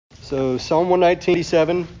So Psalm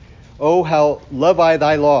 119:7, Oh, how love I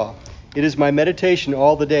thy law! It is my meditation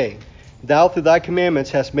all the day. Thou through thy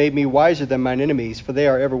commandments hast made me wiser than mine enemies, for they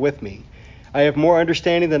are ever with me. I have more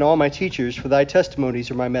understanding than all my teachers, for thy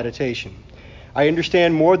testimonies are my meditation. I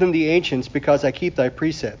understand more than the ancients, because I keep thy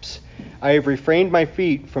precepts. I have refrained my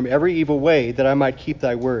feet from every evil way, that I might keep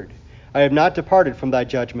thy word. I have not departed from thy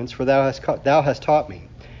judgments, for thou hast taught me.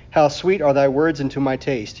 How sweet are thy words unto my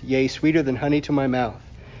taste, yea, sweeter than honey to my mouth.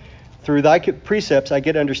 Through thy precepts I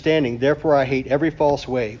get understanding, therefore I hate every false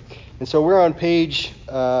way. And so we're on page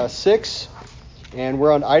 6, and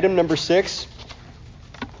we're on item number 6.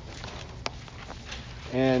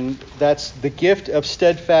 And that's the gift of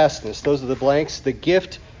steadfastness. Those are the blanks, the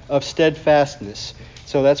gift of steadfastness.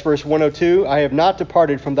 So that's verse 102. I have not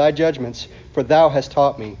departed from thy judgments, for thou hast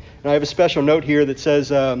taught me. And I have a special note here that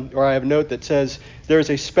says, or I have a note that says, there is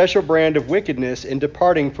a special brand of wickedness in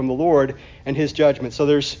departing from the Lord and his judgment. So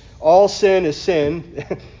there's all sin is sin,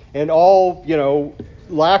 and all,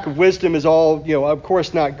 lack of wisdom is all, of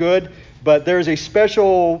course not good, but there's a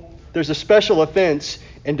special offense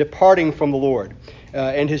in departing from the Lord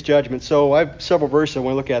and his judgment. So I have several verses I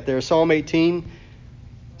want to look at there. Psalm 18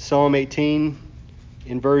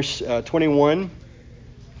 in verse 21.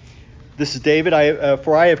 This is David.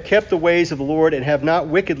 For I have kept the ways of the Lord and have not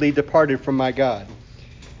wickedly departed from my God.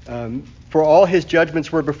 For all his judgments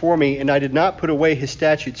were before me, and I did not put away his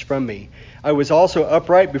statutes from me. I was also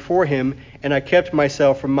upright before him, and I kept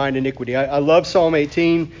myself from mine iniquity. I love Psalm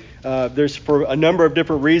 18. There's for a number of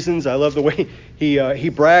different reasons. I love the way he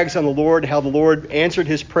brags on the Lord, how the Lord answered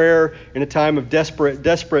his prayer in a time of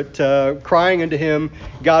desperate crying unto him.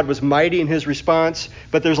 God was mighty in his response.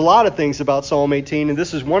 But there's a lot of things about Psalm 18, and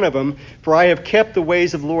this is one of them. For I have kept the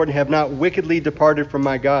ways of the Lord and have not wickedly departed from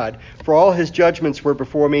my God. For all his judgments were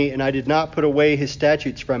before me, and I did not put away his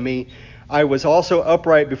statutes from me. I was also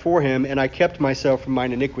upright before him, and I kept myself from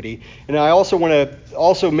mine iniquity. And I also want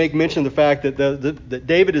to make mention of the fact that that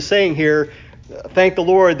David is saying here, thank the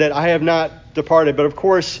Lord that I have not departed. But of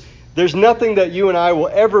course, there's nothing that you and I will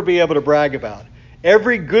ever be able to brag about.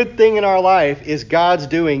 Every good thing in our life is God's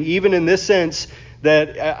doing, even in this sense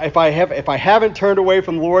that if I haven't turned away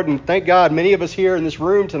from the Lord, and thank God many of us here in this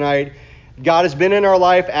room tonight, God has been in our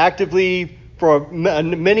life actively for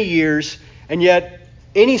many years, and yet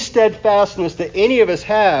any steadfastness that any of us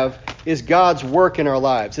have is God's work in our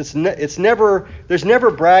lives. There's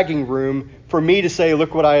never bragging room for me to say,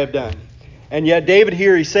 look what I have done. And yet David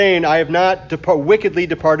here, he's saying, I have not wickedly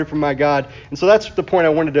departed from my God. And so that's the point I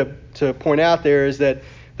wanted to point out there, is that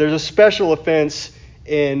there's a special offense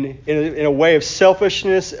in a way of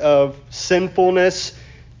selfishness, of sinfulness,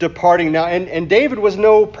 departing now. And David was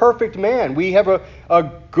no perfect man. We have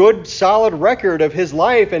a good, solid record of his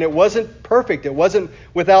life, and it wasn't perfect. It wasn't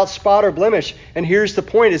without spot or blemish. And here's the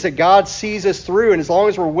point, is that God sees us through, and as long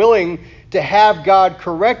as we're willing to have God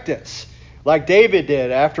correct us, like David did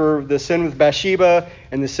after the sin with Bathsheba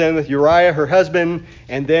and the sin with Uriah, her husband,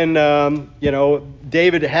 and then,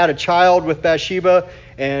 David had a child with Bathsheba,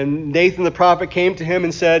 and Nathan the prophet came to him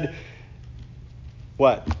and said,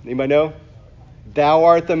 what? Anybody know? Thou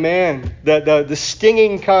art the man. The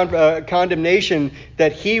stinging condemnation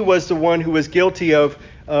that he was the one who was guilty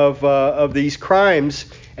of these crimes,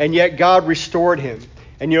 and yet God restored him.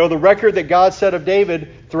 And the record that God set of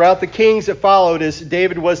David throughout the kings that followed is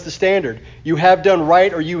David was the standard. You have done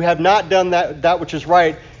right, or you have not done that which is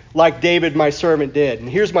right, like David my servant did. And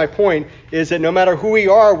here's my point, is that no matter who we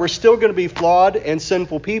are, we're still going to be flawed and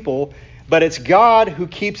sinful people, but it's God who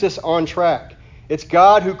keeps us on track. It's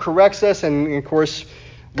God who corrects us, and of course,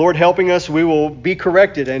 Lord helping us, we will be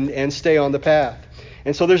corrected and stay on the path.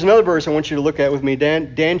 And so there's another verse I want you to look at with me,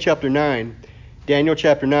 Daniel chapter 9.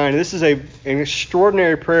 And this is an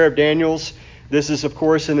extraordinary prayer of Daniel's. This is, of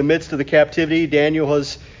course, in the midst of the captivity. Daniel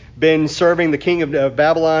has been serving the king of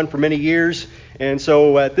Babylon for many years. And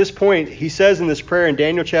so at this point, he says in this prayer in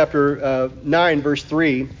Daniel chapter 9, verse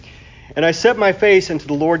 3, And I set my face unto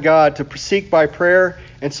the Lord God to seek by prayer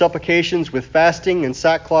and supplications with fasting and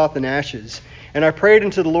sackcloth and ashes. And I prayed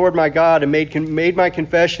unto the Lord my God and made my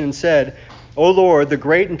confession and said, O Lord, the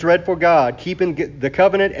great and dreadful God, keeping the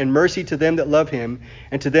covenant and mercy to them that love him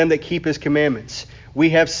and to them that keep his commandments.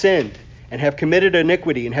 We have sinned and have committed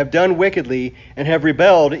iniquity and have done wickedly and have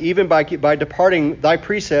rebelled even by departing thy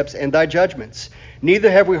precepts and thy judgments.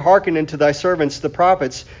 Neither have we hearkened unto thy servants the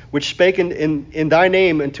prophets, which spake in thy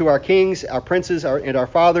name unto our kings, our princes, and our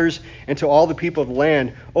fathers, and to all the people of the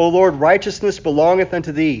land. O Lord, righteousness belongeth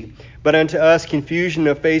unto thee, but unto us confusion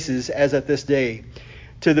of faces, as at this day.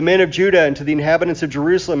 To the men of Judah and to the inhabitants of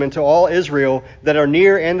Jerusalem and to all Israel that are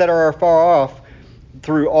near and that are far off,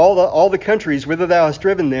 through all the countries whither thou hast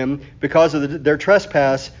driven them, because of their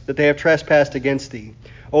trespass that they have trespassed against thee.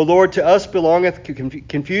 O Lord, to us belongeth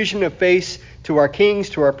confusion of face, to our kings,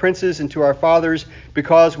 to our princes, and to our fathers,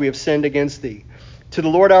 because we have sinned against thee. To the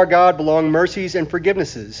Lord our God belong mercies and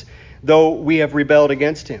forgivenesses, though we have rebelled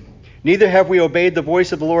against him. Neither have we obeyed the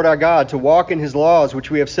voice of the Lord our God, to walk in his laws which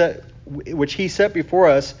he set before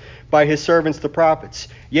us by his servants the prophets.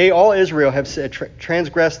 Yea, all Israel have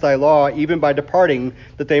transgressed thy law, even by departing,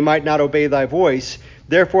 that they might not obey thy voice.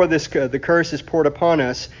 Therefore the curse is poured upon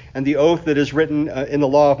us, and the oath that is written in the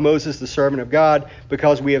law of Moses the servant of God,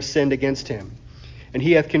 because we have sinned against him. And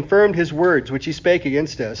he hath confirmed his words which he spake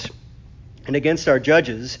against us, and against our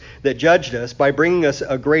judges that judged us, by bringing us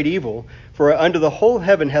a great evil. For unto the whole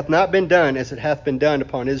heaven hath not been done as it hath been done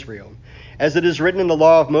upon Israel. As it is written in the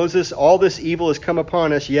law of Moses, all this evil is come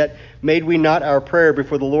upon us, yet made we not our prayer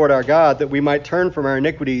before the Lord our God, that we might turn from our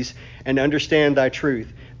iniquities and understand thy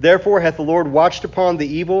truth. Therefore hath the Lord watched upon the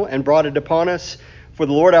evil and brought it upon us. For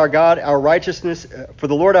the Lord our God, for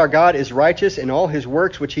the Lord our God is righteous in all his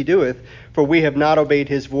works which he doeth, for we have not obeyed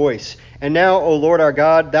his voice. And now, O Lord our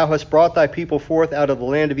God, thou hast brought thy people forth out of the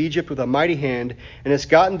land of Egypt with a mighty hand, and hast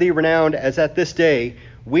gotten thee renowned as at this day.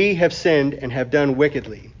 We have sinned and have done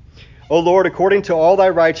wickedly. O Lord, according to all thy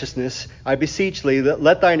righteousness, I beseech thee, that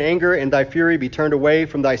let thine anger and thy fury be turned away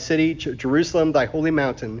from thy city, Jerusalem, thy holy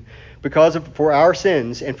mountain, for our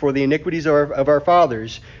sins and for the iniquities of our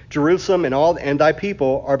fathers. Jerusalem and thy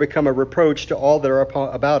people are become a reproach to all that are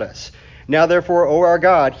about us. Now therefore, O our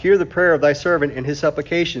God, hear the prayer of thy servant and his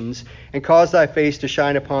supplications, and cause thy face to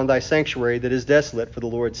shine upon thy sanctuary that is desolate for the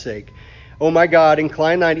Lord's sake. O my God,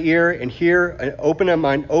 incline thine ear and hear, and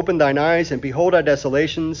open thine eyes, and behold our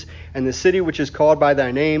desolations, and the city which is called by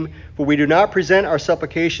thy name. For we do not present our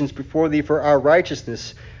supplications before thee for our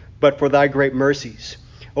righteousness, but for thy great mercies.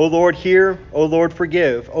 O Lord, hear. O Lord,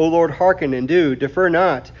 forgive. O Lord, hearken and do. Defer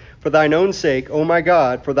not. For thine own sake, O my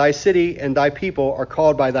God, for thy city and thy people are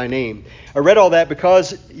called by thy name. I read all that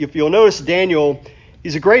because, if you'll notice, Daniel,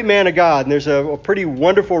 he's a great man of God, and there's a pretty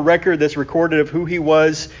wonderful record that's recorded of who he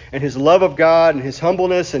was and his love of God and his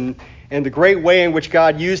humbleness and the great way in which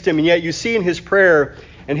God used him. And yet you see in his prayer,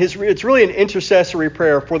 and it's really an intercessory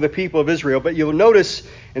prayer for the people of Israel. But you'll notice,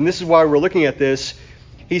 and this is why we're looking at this,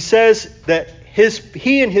 he says that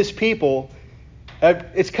he and his people,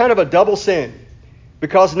 it's kind of a double sin.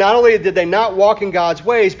 Because not only did they not walk in God's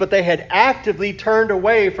ways, but they had actively turned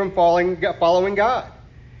away from following God.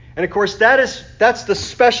 And of course, that's the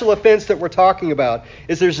special offense that we're talking about,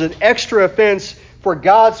 is there's an extra offense for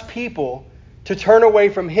God's people to turn away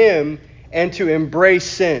from him and to embrace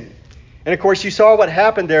sin. And of course, you saw what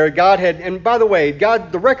happened there. And by the way,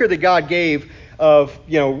 the record that God gave of,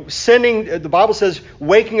 sending, the Bible says,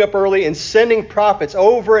 waking up early and sending prophets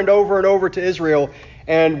over and over and over to Israel.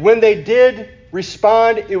 And when they did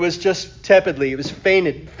respond, it was just tepidly. It was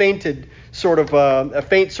fainted sort of a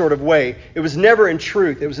faint sort of way. It was never in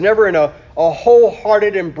truth. It was never in a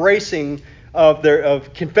wholehearted embracing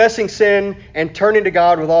of confessing sin and turning to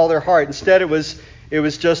God with all their heart. Instead, it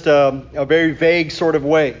was just a very vague sort of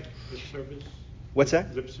way. Lip service. What's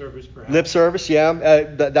that? Lip service, perhaps. Lip service, yeah.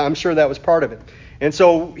 I'm sure that was part of it. And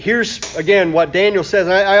so here's again what Daniel says.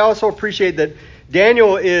 And I also appreciate that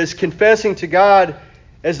Daniel is confessing to God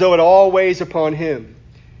as though it all weighs upon him.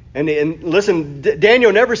 And listen,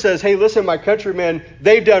 Daniel never says, hey, listen, my countrymen,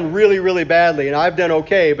 they've done really, really badly, and I've done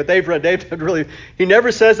okay, but they've done really... He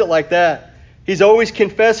never says it like that. He's always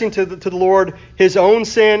confessing to the Lord his own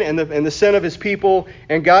sin and the sin of his people,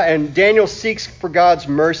 and Daniel seeks for God's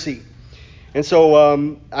mercy. And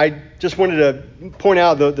so I just wanted to point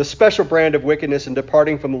out the special brand of wickedness and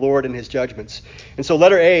departing from the Lord and his judgments. And so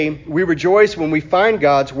letter A, we rejoice when we find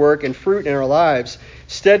God's work and fruit in our lives.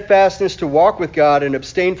 Steadfastness to walk with God and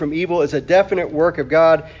abstain from evil is a definite work of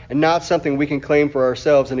God and not something we can claim for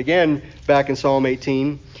ourselves. And again, back in Psalm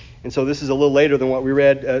 18, and so this is a little later than what we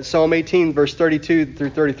read. Psalm 18, verse 32 through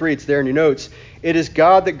 33, it's there in your notes. It is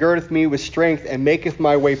God that girdeth me with strength and maketh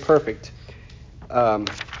my way perfect.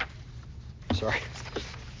 Sorry,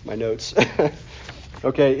 my notes.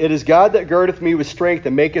 Okay, it is God that girdeth me with strength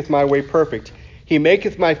and maketh my way perfect. He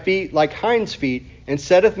maketh my feet like hinds' feet and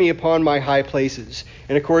setteth me upon my high places.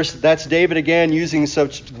 And of course, that's David again using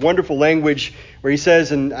such wonderful language where he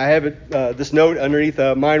says, and I have this note underneath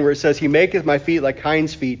mine where it says, he maketh my feet like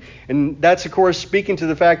hinds' feet. And that's, of course, speaking to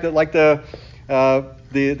the fact that like the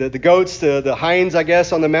goats, the hinds, I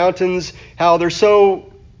guess, on the mountains, how they're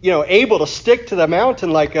so able to stick to the mountain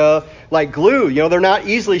like glue. They're not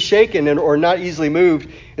easily shaken or not easily moved.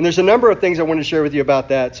 And there's a number of things I want to share with you about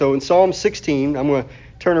that. So in Psalm 16, I'm going to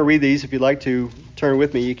turn or read these. If you'd like to turn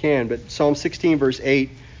with me, you can. But Psalm 16, verse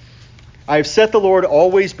 8. I have set the Lord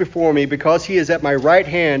always before me. Because he is at my right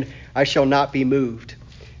hand, I shall not be moved.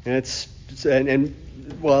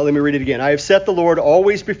 Well, let me read it again. I have set the Lord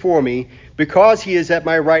always before me. Because he is at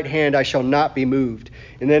my right hand, I shall not be moved.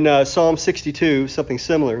 And then Psalm 62, something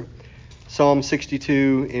similar. Psalm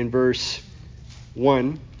 62 in verse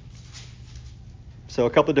 1. So a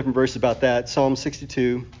couple of different verses about that. Psalm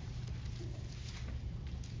 62.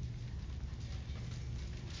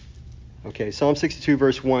 Okay, Psalm 62,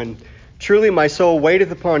 verse 1. Truly my soul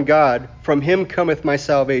waiteth upon God. From him cometh my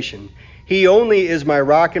salvation. He only is my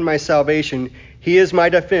rock and my salvation. He is my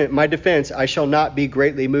defense. I shall not be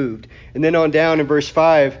greatly moved. And then on down in verse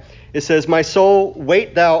 5, it says, My soul,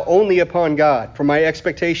 wait thou only upon God, for my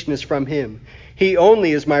expectation is from him. He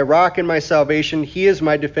only is my rock and my salvation. He is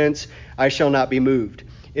my defense. I shall not be moved.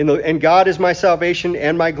 And God is my salvation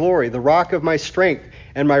and my glory, the rock of my strength,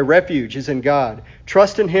 and my refuge is in God.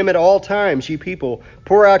 Trust in him at all times, ye people.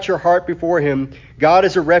 Pour out your heart before him. God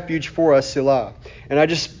is a refuge for us, Selah. And I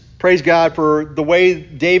just praise God for the way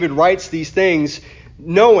David writes these things,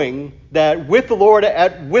 knowing that with the Lord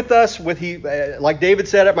with us, like David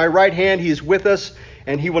said, at my right hand, he is with us,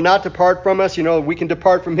 and he will not depart from us. We can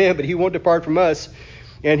depart from him, but he won't depart from us.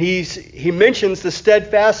 And he mentions the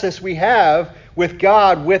steadfastness we have with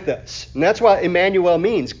God with us. And that's what Emmanuel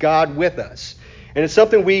means, God with us. And it's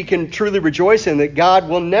something we can truly rejoice in, that God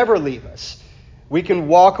will never leave us. We can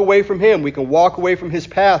walk away from him. We can walk away from his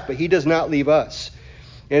path, but he does not leave us.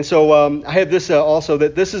 And so I have this also,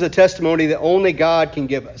 that this is a testimony that only God can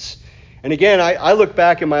give us. And again, I look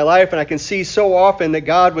back in my life and I can see so often that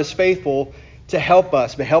God was faithful to help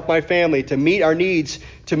us, to help my family, to meet our needs,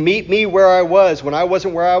 to meet me where I was when I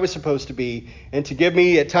wasn't where I was supposed to be, and to give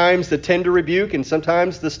me at times the tender rebuke and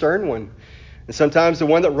sometimes the stern one, and sometimes the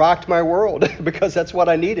one that rocked my world because that's what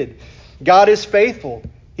I needed. God is faithful.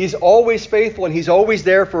 He's always faithful, and he's always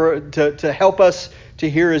there to help us to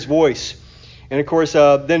hear his voice. And of course,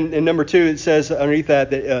 then in number 2, it says underneath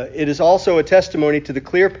that it is also a testimony to the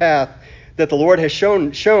clear path that the Lord has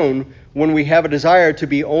shown when we have a desire to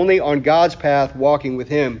be only on God's path, walking with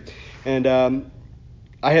him. And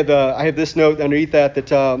I have this note underneath that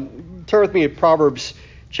turn with me to Proverbs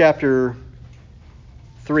chapter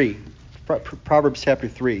 3. Proverbs chapter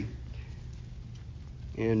 3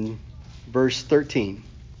 in verse 13.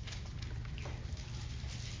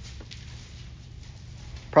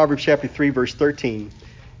 Proverbs chapter 3, verse 13.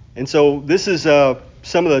 And so this is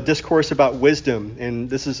some of the discourse about wisdom, and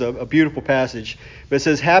this is a beautiful passage. But it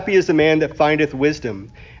says, Happy is the man that findeth wisdom,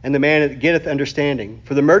 and the man that getteth understanding.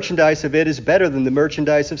 For the merchandise of it is better than the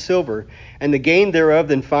merchandise of silver, and the gain thereof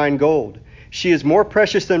than fine gold. She is more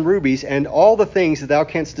precious than rubies, and all the things that thou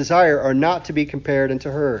canst desire are not to be compared unto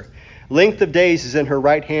her. Length of days is in her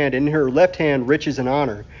right hand, and in her left hand riches and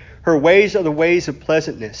honor. Her ways are the ways of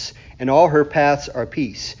pleasantness, and all her paths are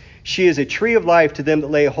peace. She is a tree of life to them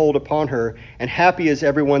that lay hold upon her, and happy is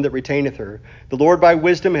every one that retaineth her. The Lord by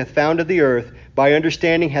wisdom hath founded the earth, by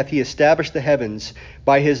understanding hath he established the heavens.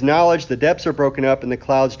 By his knowledge the depths are broken up, and the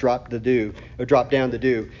clouds drop down the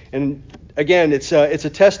dew. And again, it's a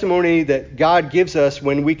testimony that God gives us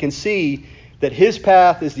when we can see that his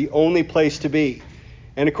path is the only place to be.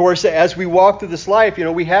 And of course, as we walk through this life,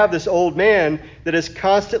 we have this old man that is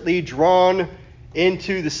constantly drawn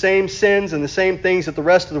into the same sins and the same things that the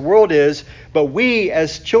rest of the world is. But we,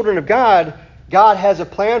 as children of God, God has a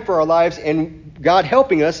plan for our lives, and God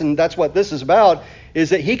helping us, and that's what this is about, is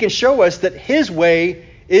that he can show us that his way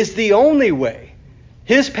is the only way.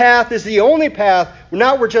 His path is the only path,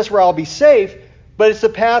 not where I'll be safe, but it's the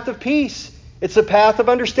path of peace. It's the path of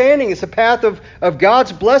understanding. It's the path of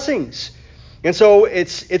God's blessings. And so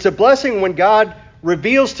it's a blessing when God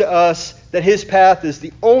reveals to us that his path is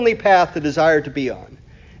the only path to desire to be on.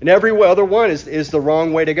 And every other one is the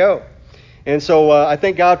wrong way to go. And so I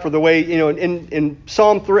thank God for the way, in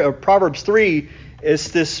Psalm 3 or Proverbs 3,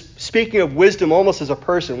 is this speaking of wisdom almost as a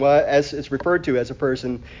person, well, as it's referred to as a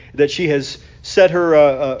person, that she has set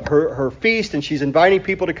her feast and she's inviting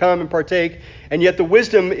people to come and partake. And yet the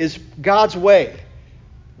wisdom is God's way.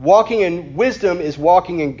 Walking in wisdom is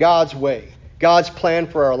walking in God's way, God's plan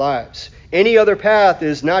for our lives. Any other path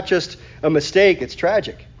is not just a mistake, it's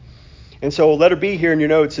tragic. And so letter B here in your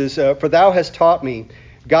notes is, For thou hast taught me.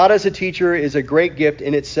 God as a teacher is a great gift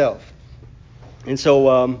in itself. And so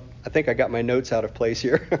I think I got my notes out of place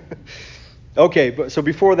here. Okay, so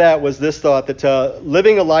before that was this thought that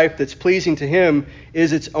living a life that's pleasing to him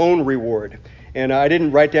is its own reward. And I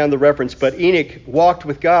didn't write down the reference, but Enoch walked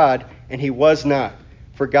with God, and he was not,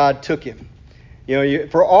 for God took him.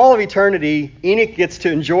 For all of eternity, Enoch gets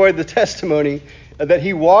to enjoy the testimony that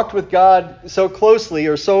he walked with God so closely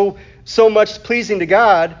or so much pleasing to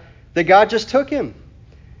God that God just took him.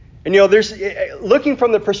 And there's looking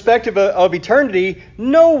from the perspective of eternity,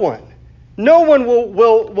 no one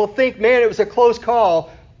will think, man, it was a close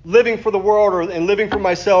call living for the world and living for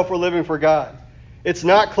myself or living for God. It's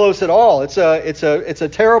not close at all. It's a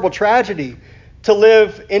terrible tragedy to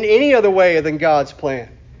live in any other way than God's plan.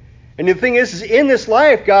 And the thing is in this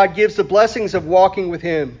life, God gives the blessings of walking with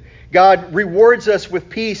him. God rewards us with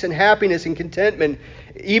peace and happiness and contentment,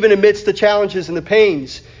 even amidst the challenges and the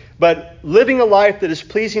pains. But living a life that is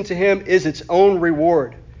pleasing to him is its own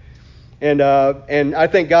reward. And I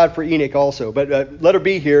thank God for Enoch also. But letter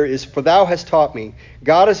B here is, for thou hast taught me.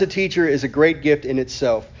 God as a teacher is a great gift in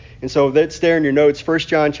itself. And so that's there in your notes, 1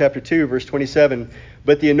 John chapter 2, verse 27.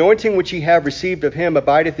 But the anointing which ye have received of him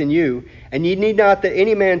abideth in you, and ye need not that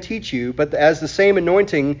any man teach you, but as the same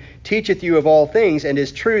anointing teacheth you of all things, and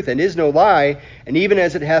is truth, and is no lie, and even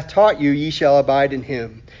as it hath taught you, ye shall abide in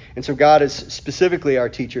him. And so God is specifically our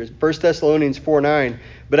teacher. 1 Thessalonians 4:9.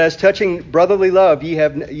 But as touching brotherly love,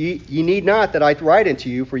 ye need not that I write unto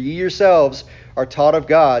you, for ye yourselves are taught of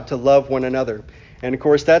God to love one another. And of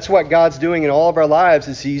course, that's what God's doing in all of our lives,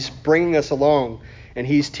 is he's bringing us along, and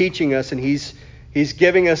he's teaching us, and he's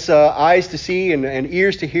giving us eyes to see and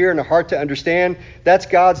ears to hear and a heart to understand. That's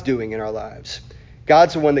God's doing in our lives.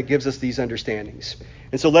 God's the one that gives us these understandings.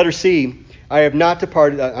 And so letter C, I have not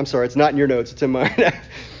departed. I'm sorry, it's not in your notes, it's in mine.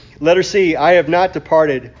 Letter C, I have not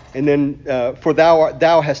departed, and then for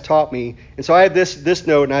thou hast taught me. And so I have this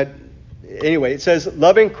note, and anyway, it says,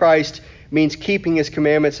 loving Christ means keeping his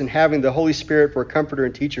commandments and having the Holy Spirit for a comforter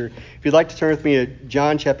and teacher. If you'd like to turn with me to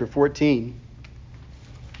John chapter 14.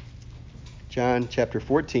 John chapter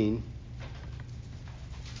 14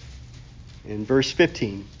 in verse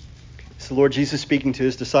 15. It's the Lord Jesus speaking to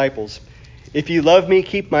his disciples. If you love me,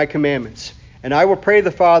 keep my commandments. And I will pray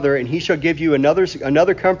the Father, and he shall give you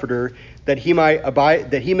another comforter, that he may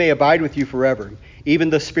abide with you forever, even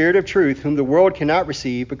the Spirit of truth, whom the world cannot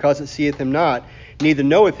receive, because it seeth him not, neither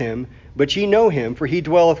knoweth him, but ye know him, for he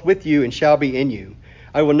dwelleth with you and shall be in you.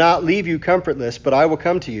 I will not leave you comfortless, but I will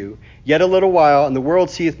come to you. Yet a little while, and the world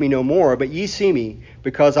seeth me no more, but ye see me.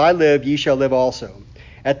 Because I live, ye shall live also.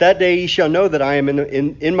 At that day ye shall know that I am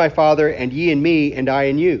in my Father, and ye in me, and I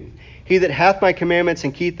in you. He that hath my commandments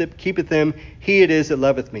and keepeth them, he it is that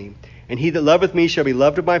loveth me. And he that loveth me shall be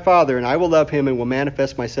loved of my Father, and I will love him and will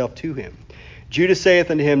manifest myself to him. Judas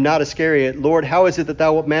saith unto him, not Iscariot, Lord, how is it that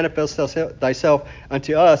thou wilt manifest thyself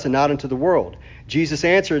unto us and not unto the world? Jesus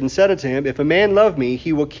answered and said unto him, if a man love me,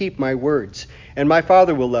 he will keep my words. And my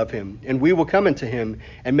Father will love him, and we will come unto him,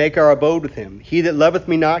 and make our abode with him. He that loveth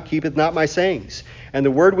me not keepeth not my sayings. And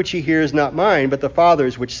the word which ye hear is not mine, but the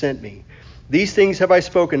Father's which sent me. These things have I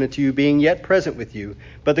spoken unto you, being yet present with you.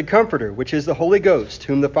 But the Comforter, which is the Holy Ghost,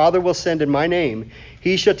 whom the Father will send in my name,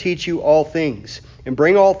 he shall teach you all things, and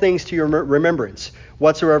bring all things to your remembrance,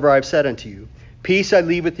 whatsoever I have said unto you. Peace I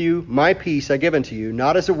leave with you, my peace I give unto you.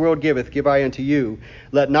 Not as the world giveth, give I unto you.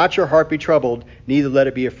 Let not your heart be troubled, neither let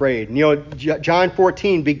it be afraid. And John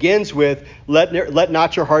 14 begins with, let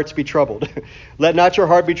not your hearts be troubled. Let not your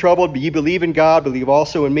heart be troubled, but ye believe in God, believe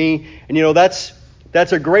also in me. And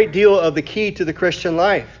that's a great deal of the key to the Christian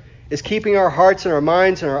life, is keeping our hearts and our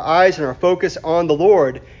minds and our eyes and our focus on the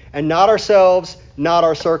Lord, and not ourselves, not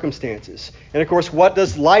our circumstances. And of course, what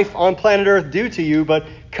does life on planet Earth do to you but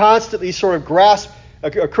constantly sort of grasp,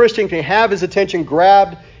 a Christian can have his attention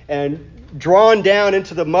grabbed and drawn down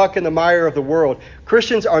into the muck and the mire of the world.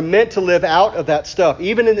 Christians are meant to live out of that stuff,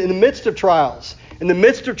 even in the midst of trials, in the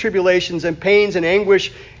midst of tribulations and pains and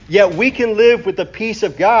anguish, yet we can live with the peace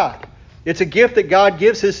of God. It's a gift that God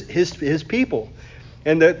gives his people.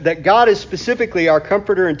 And that God is specifically our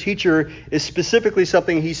comforter and teacher is specifically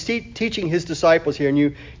something he's teaching his disciples here. And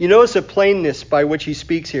you notice a plainness by which he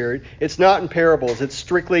speaks here. It's not in parables. It's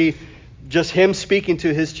strictly just him speaking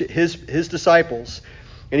to his disciples.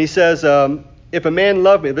 And he says, if a man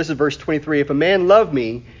love me, this is verse 23, if a man love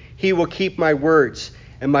me, he will keep my words.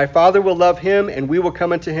 And my Father will love him, and we will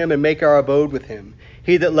come unto him and make our abode with him.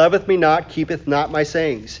 He that loveth me not keepeth not my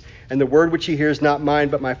sayings. And the word which ye hear is not mine,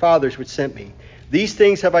 but my Father's which sent me. These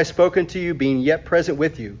things have I spoken to you, being yet present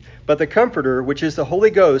with you. But the Comforter, which is the Holy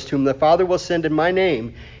Ghost, whom the Father will send in my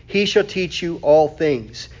name, he shall teach you all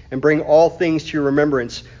things, and bring all things to your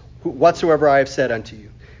remembrance, whatsoever I have said unto you.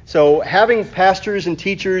 So having pastors and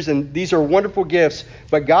teachers, and these are wonderful gifts,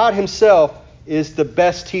 but God himself is the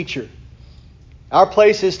best teacher. Our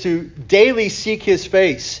place is to daily seek his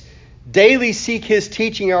face, daily seek his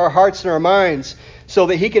teaching in our hearts and our minds, so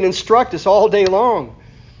that he can instruct us all day long.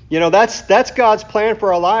 That's God's plan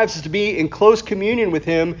for our lives, is to be in close communion with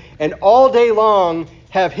him and all day long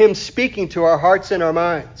have him speaking to our hearts and our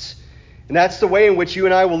minds. And that's the way in which you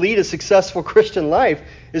and I will lead a successful Christian life,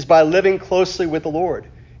 is by living closely with the Lord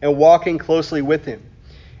and walking closely with him.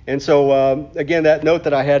 And so, again, that note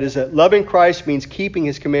that I had is that loving Christ means keeping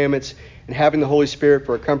his commandments and having the Holy Spirit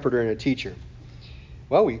for a comforter and a teacher.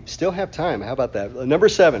 Well, we still have time. How about that? Number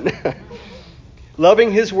 7.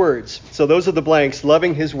 Loving his words. So those are the blanks.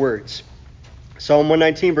 Loving his words. Psalm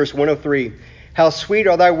 119, verse 103. How sweet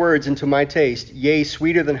are thy words unto my taste, yea,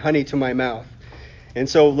 sweeter than honey to my mouth. And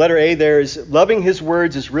so letter A there is loving his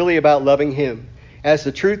words is really about loving him. As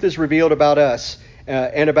the truth is revealed about us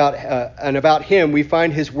and about him, we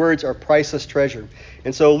find his words are priceless treasure.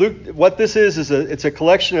 And so Luke, what this is it's a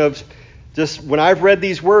collection of just, when I've read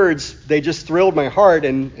these words, they just thrilled my heart.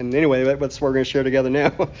 And anyway, that's what we're going to share together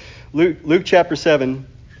now. Luke chapter 7,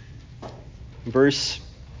 verse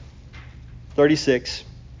 36.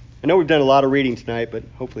 I know we've done a lot of reading tonight, but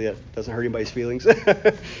hopefully that doesn't hurt anybody's feelings.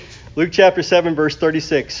 Luke chapter 7, verse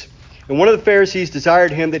 36. And one of the Pharisees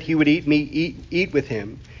desired him that he would eat with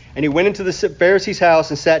him. And he went into the Pharisee's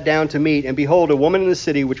house and sat down to meat. And behold, a woman in the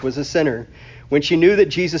city, which was a sinner, when she knew that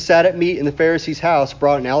Jesus sat at meat in the Pharisee's house,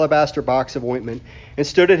 brought an alabaster box of ointment, and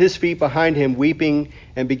stood at his feet behind him, weeping,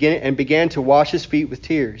 and began to wash his feet with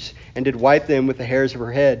tears, and did wipe them with the hairs of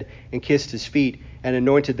her head, and kissed his feet, and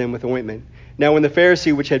anointed them with ointment. Now when the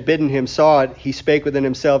Pharisee which had bidden him saw it, he spake within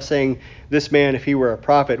himself, saying, This man, if he were a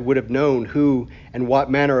prophet, would have known who and what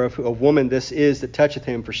manner of woman this is that toucheth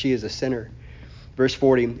him, for she is a sinner. Verse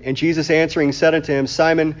 40, And Jesus answering said unto him,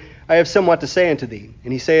 Simon, I have somewhat to say unto thee.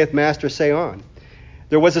 And he saith, Master, say on.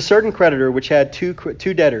 There was a certain creditor which had two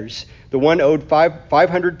debtors. The one owed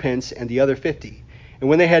 500 pence, and the other 50. And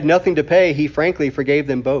when they had nothing to pay, he frankly forgave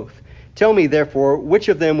them both. Tell me, therefore, which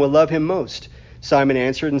of them will love him most? Simon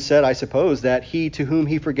answered and said, I suppose that he to whom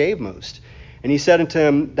he forgave most. And he said unto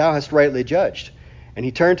him, Thou hast rightly judged. And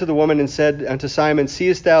he turned to the woman and said unto Simon,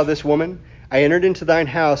 Seest thou this woman? I entered into thine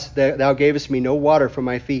house, that thou gavest me no water for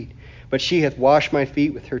my feet, but she hath washed my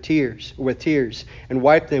feet with tears, and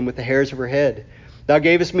wiped them with the hairs of her head. Thou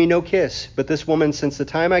gavest me no kiss, but this woman, since the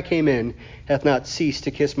time I came in, hath not ceased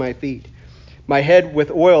to kiss my feet. My head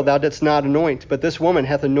with oil thou didst not anoint, but this woman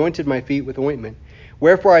hath anointed my feet with ointment.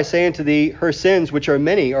 Wherefore I say unto thee, her sins, which are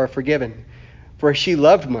many, are forgiven. For she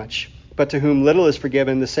loved much, but to whom little is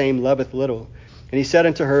forgiven, the same loveth little. And he said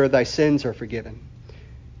unto her, Thy sins are forgiven.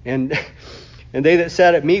 And they that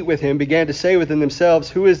sat at meat with him began to say within themselves,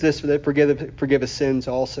 Who is this that forgiveth sins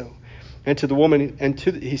also? And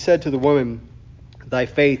he said to the woman, Thy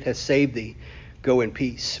faith has saved thee. Go in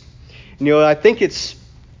peace. And, I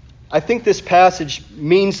think this passage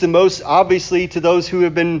means the most, obviously, to those who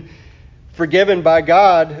have been forgiven by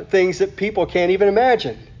God, things that people can't even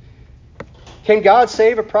imagine. Can God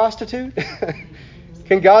save a prostitute?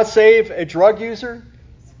 Can God save a drug user?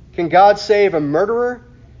 Can God save a murderer?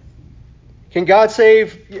 Can God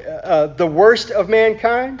save the worst of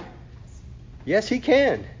mankind? Yes, he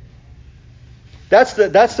can. That's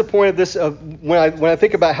the point of this. When I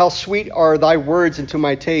think about how sweet are thy words unto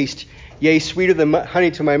my taste, yea, sweeter than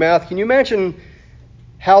honey to my mouth. Can you imagine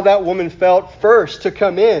how that woman felt first to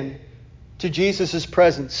come in to Jesus'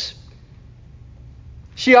 presence?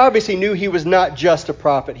 She obviously knew he was not just a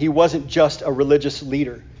prophet. He wasn't just a religious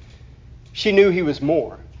leader. She knew he was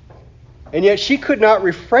more. And yet she could not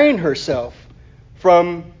refrain herself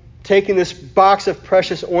from taking this box of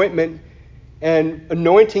precious ointment and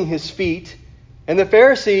anointing his feet. And the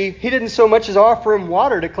Pharisee, he didn't so much as offer him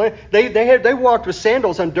water to cleanse. They walked with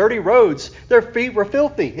sandals on dirty roads. Their feet were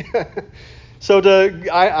filthy. So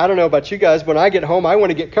I don't know about you guys, but when I get home, I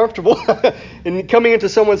want to get comfortable. And coming into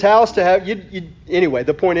someone's house to have anyway,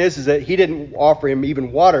 the point is that he didn't offer him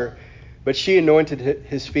even water, but she anointed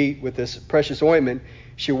his feet with this precious ointment.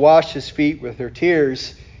 She washed his feet with her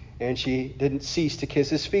tears, and she didn't cease to kiss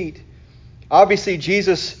his feet. Obviously,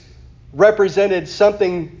 Jesus represented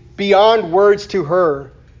something beyond words to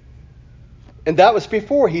her. And that was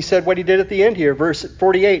before he said what he did at the end here, verse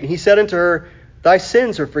 48. And he said unto her, Thy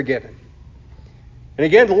sins are forgiven. And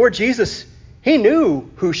again, the Lord Jesus, he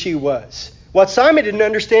knew who she was. What Simon didn't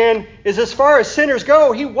understand is, as far as sinners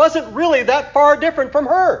go, he wasn't really that far different from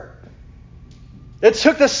her. It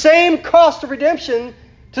took the same cost of redemption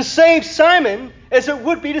to save Simon as it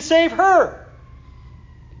would be to save her.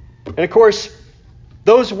 And of course,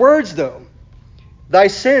 those words, though, thy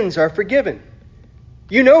sins are forgiven.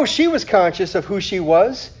 You know she was conscious of who she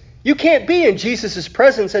was. You can't be in Jesus'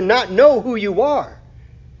 presence and not know who you are.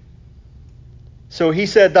 So he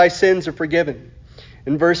said, thy sins are forgiven.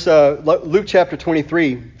 In Luke chapter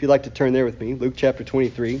 23, if you'd like to turn there with me, Luke chapter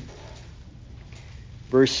 23,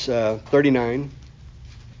 verse 39.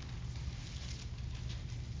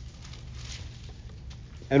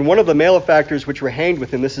 And one of the malefactors which were hanged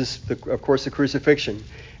with him, this is, of course, the crucifixion.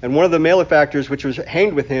 And one of the malefactors which was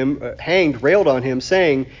hanged with him, railed on him,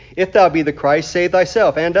 saying, If thou be the Christ, save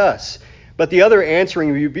thyself and us. But the other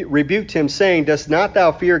answering rebuked him, saying, Dost not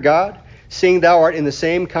thou fear God, seeing thou art in the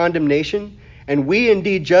same condemnation? And we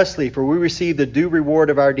indeed justly, for we receive the due reward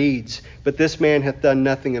of our deeds. But this man hath done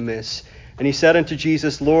nothing amiss. And he said unto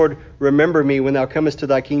Jesus, Lord, remember me when thou comest to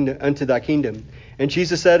thy kingdom, unto thy kingdom. And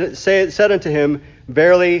Jesus said unto him,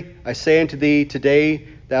 Verily I say unto thee, today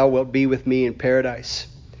thou wilt be with me in paradise.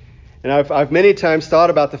 And I've many times thought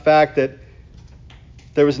about the fact that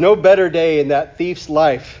there was no better day in that thief's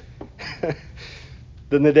life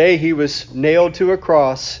than the day he was nailed to a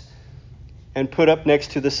cross and put up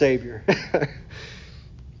next to the Savior.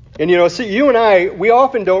 And you and I, we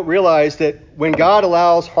often don't realize that when God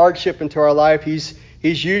allows hardship into our life, He's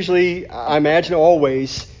usually, I imagine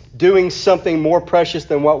always, doing something more precious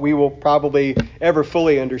than what we will probably ever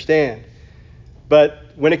fully understand. But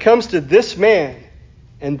when it comes to this man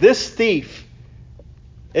and this thief,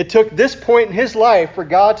 it took this point in his life for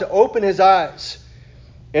God to open his eyes.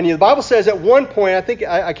 And the Bible says at one point,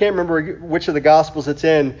 I can't remember which of the Gospels it's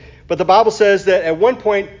in, but the Bible says that at one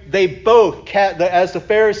point they both, as the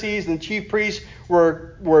Pharisees and the chief priests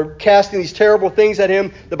were casting these terrible things at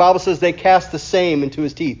him, the Bible says they cast the same into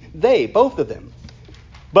his teeth. They, both of them.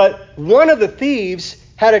 But one of the thieves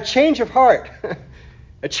had a change of heart,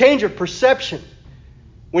 a change of perception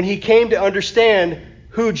when he came to understand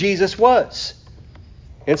who Jesus was.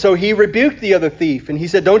 And so he rebuked the other thief and he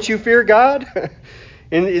said, Don't you fear God?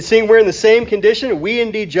 And seeing we're in the same condition, we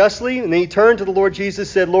indeed justly. And then he turned to the Lord Jesus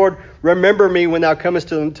and said, Lord, remember me when thou comest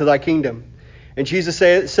to thy kingdom. And Jesus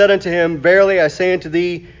said unto him, Verily I say unto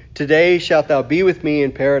thee, today shalt thou be with me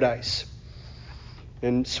in paradise.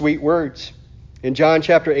 And sweet words. In John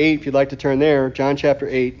chapter 8, if you'd like to turn there, John chapter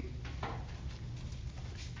 8,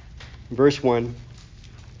 verse 1.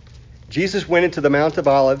 Jesus went into the Mount of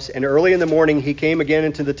Olives, and early in the morning he came again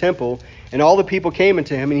into the temple, and all the people came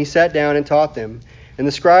unto him, and he sat down and taught them. And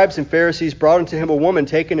the scribes and Pharisees brought unto him a woman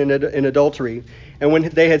taken in adultery. And when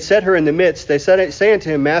they had set her in the midst, they say unto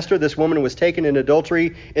him, Master, this woman was taken in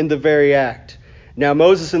adultery in the very act. Now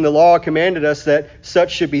Moses in the law commanded us that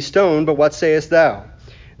such should be stoned, but what sayest thou?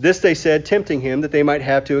 This they said, tempting him, that they might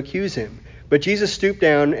have to accuse him. But Jesus stooped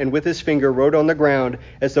down, and with his finger wrote on the ground,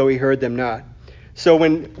 as though he heard them not. So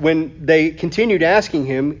when they continued asking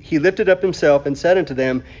him, he lifted up himself and said unto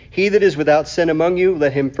them, He that is without sin among you,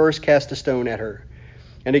 let him first cast a stone at her.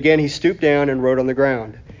 And again he stooped down and wrote on the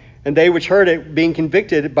ground. And they which heard it, being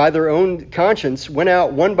convicted by their own conscience, went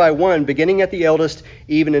out one by one, beginning at the eldest,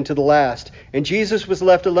 even unto the last. And Jesus was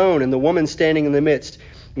left alone, and the woman standing in the midst.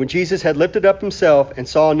 When Jesus had lifted up himself, and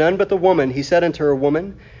saw none but the woman, he said unto her,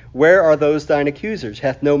 Woman, where are those thine accusers?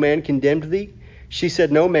 Hath no man condemned thee? She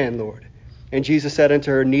said, No man, Lord. And Jesus said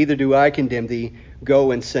unto her, Neither do I condemn thee.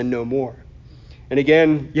 Go and sin no more. And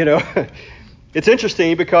again, it's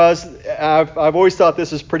interesting because I've always thought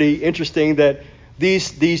this is pretty interesting that these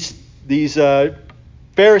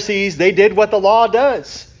Pharisees, they did what the law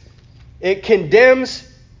does. It condemns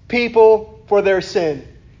people for their sin.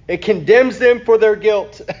 It condemns them for their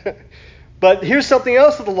guilt. But here's something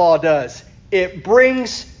else that the law does. It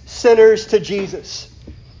brings sinners to Jesus.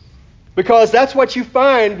 Because that's what you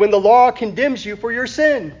find when the law condemns you for your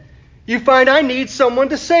sin. You find, I need someone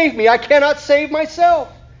to save me. I cannot save myself.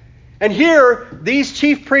 And here, these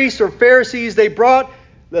chief priests or Pharisees, they brought,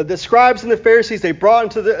 the scribes and the Pharisees, they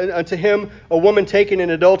brought unto him a woman taken in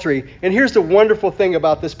adultery. And here's the wonderful thing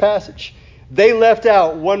about this passage. They left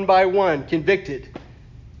out one by one, convicted.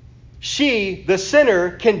 She, the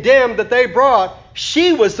sinner, condemned that they brought,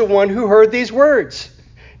 she was the one who heard these words.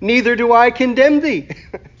 Neither do I condemn thee.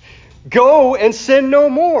 Go and sin no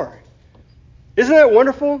more. Isn't that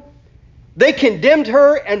wonderful? They condemned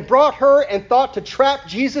her and brought her and thought to trap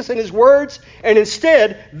Jesus in his words. And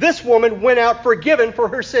instead, this woman went out forgiven for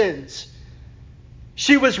her sins.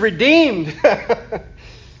 She was redeemed.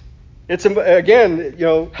 It's again,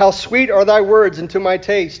 how sweet are thy words unto my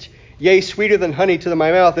taste. Yea, sweeter than honey to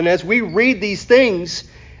my mouth. And as we read these things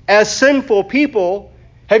as sinful people,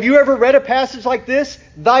 have you ever read a passage like this?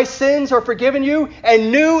 Thy sins are forgiven you,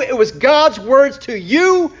 and knew it was God's words to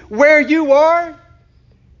you where you are?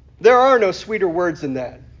 There are no sweeter words than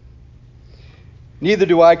that. Neither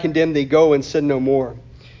do I condemn thee. Go and sin no more.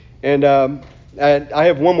 And I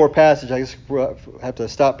have one more passage. I guess we'll have to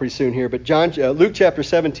stop pretty soon here. But Luke chapter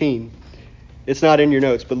 17. It's not in your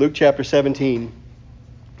notes, but Luke chapter 17.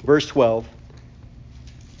 verse 12.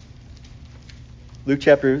 Luke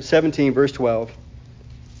chapter 17, verse 12.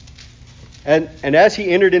 And as he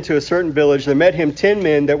entered into a certain village, there met him 10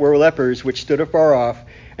 men that were lepers, which stood afar off.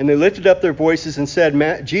 And they lifted up their voices and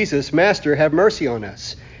said, Jesus, Master, have mercy on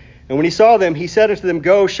us. And when he saw them, he said unto them,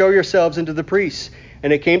 Go, show yourselves unto the priests.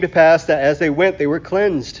 And it came to pass that as they went, they were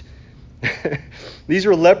cleansed. These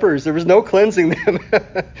were lepers. There was no cleansing them.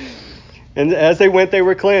 And as they went, they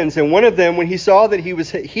were cleansed. And one of them, when he saw that he was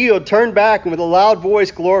healed, turned back and with a loud voice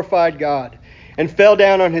glorified God, and fell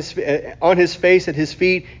down on his face at his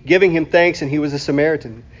feet, giving him thanks. And he was a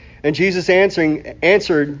Samaritan. And Jesus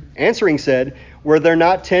answering said, Were there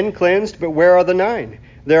not 10 cleansed? But where are the 9?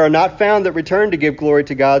 There are not found that return to give glory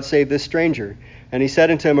to God, save this stranger. And he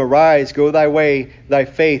said unto him, Arise, go thy way, thy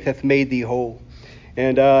faith hath made thee whole.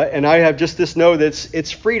 And I have just this note that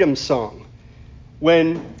it's freedom song.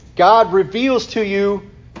 When God reveals to you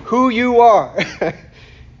who you are,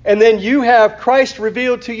 and then you have Christ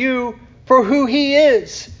revealed to you for who he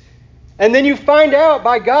is. And then you find out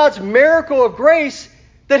by God's miracle of grace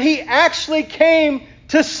that he actually came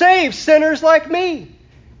to save sinners like me.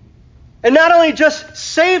 And not only just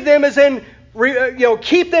save them as in,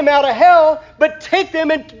 keep them out of hell, but take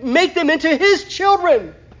them and make them into his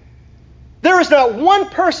children. There is not one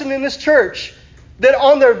person in this church that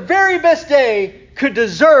on their very best day could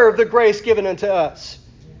deserve the grace given unto us.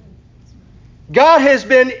 God has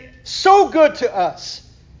been so good to us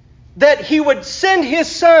that he would send his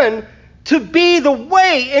Son to be the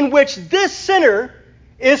way in which this sinner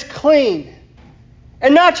is clean.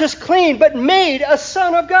 And not just clean, but made a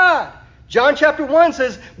son of God. John chapter 1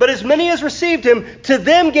 says, But as many as received him, to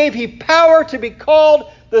them gave he power to be called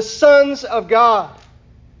the sons of God.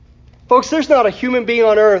 Folks, there's not a human being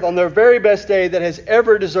on earth on their very best day that has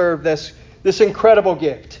ever deserved this incredible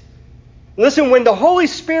gift. Listen, when the Holy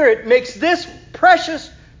Spirit makes this precious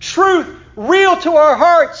truth real to our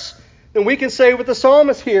hearts, then we can say with the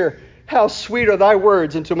psalmist here, How sweet are thy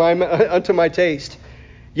words unto my taste.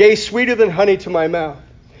 Yea, sweeter than honey to my mouth.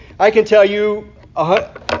 I can tell you,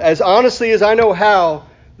 as honestly as I know how,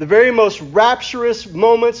 the very most rapturous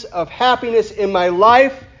moments of happiness in my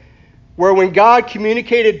life were when God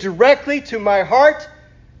communicated directly to my heart,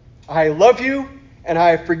 I love you and I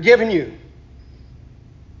have forgiven you.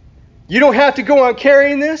 You don't have to go on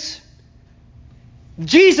carrying this.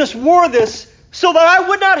 Jesus wore this so that I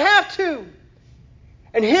would not have to.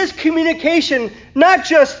 And his communication, not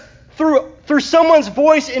just through someone's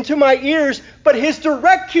voice into my ears, but his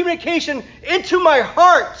direct communication into my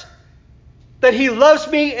heart that he loves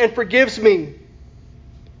me and forgives me.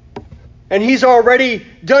 And he's already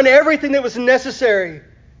done everything that was necessary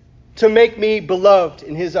to make me beloved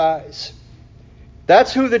in his eyes.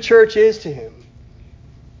 That's who the church is to him.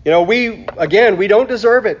 We don't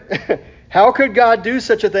deserve it. How could God do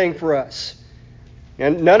such a thing for us?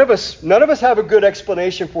 And none of us have a good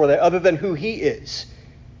explanation for that other than who he is.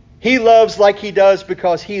 He loves like he does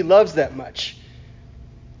because he loves that much.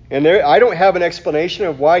 And I don't have an explanation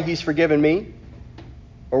of why he's forgiven me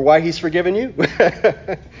or why he's forgiven you.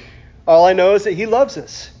 All I know is that he loves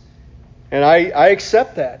us. And I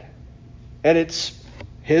accept that. And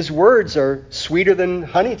his words are sweeter than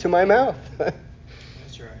honey to my mouth.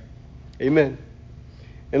 That's right. Amen.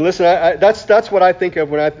 And listen, that's what I think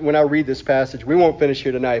of when I read this passage. We won't finish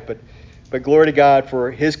here tonight, but glory to God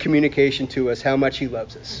for his communication to us, how much he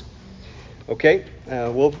loves us. Okay,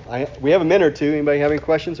 we have a minute or two. Anybody have any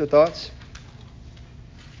questions or thoughts?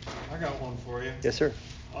 I got one for you. Yes, sir.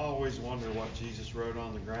 I always wonder what Jesus wrote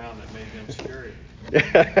on the ground that made him scary.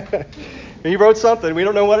 He wrote something. We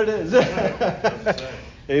don't know what it is. Doesn't say.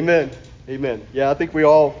 Amen. Amen. Yeah, I think we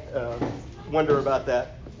all wonder about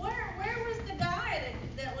that. Where was the guy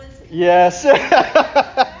that was... Yes.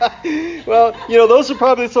 Well, those are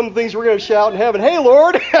probably some things we're going to shout in heaven. Hey,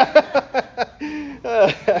 Lord.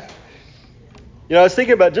 I was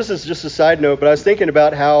thinking about, just a side note, but I was thinking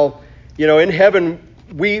about how, in heaven,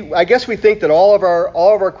 I guess we think that all of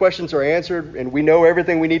our questions are answered and we know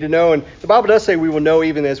everything we need to know. And the Bible does say we will know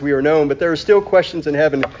even as we are known, but there are still questions in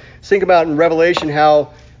heaven. Think about in Revelation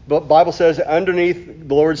how the Bible says underneath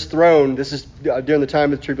the Lord's throne, this is during the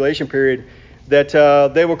time of the tribulation period, that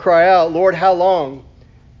they will cry out, Lord, how long?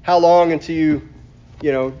 How long until you,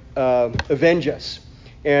 avenge us?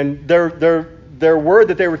 And their word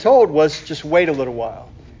that they were told was just wait a little while.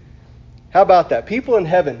 How about that? People in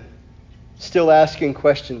heaven still asking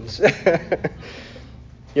questions. I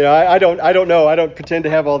don't know. I don't pretend to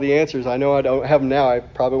have all the answers. I know I don't have them now. I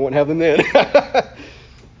probably won't have them then.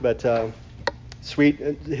 But sweet,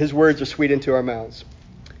 his words are sweet into our mouths.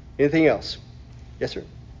 Anything else? Yes, sir.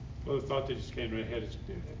 Well, the thought that just came to my head is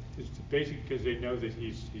It's basically because they know that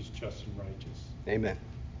he's just and righteous. Amen.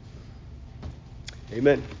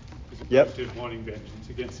 Amen. As opposed Yep. to wanting vengeance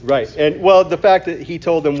against them. Right. And well, the fact that he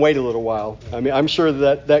told them wait a little while, I mean, I'm sure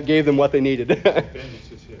that gave them what they needed.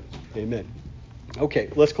 Vengeance is his. Amen. Okay,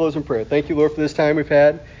 let's close in prayer. Thank you, Lord, for this time we've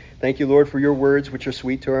had. Thank you, Lord, for your words, which are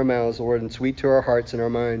sweet to our mouths, Lord, and sweet to our hearts and our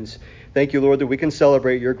minds. Thank you, Lord, that we can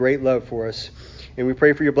celebrate your great love for us. And we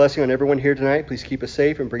pray for your blessing on everyone here tonight. Please keep us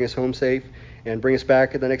safe and bring us home safe and bring us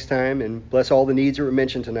back at the next time and bless all the needs that were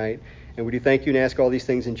mentioned tonight. And we do thank you and ask all these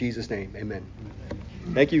things in Jesus' name. Amen.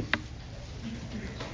 Thank you.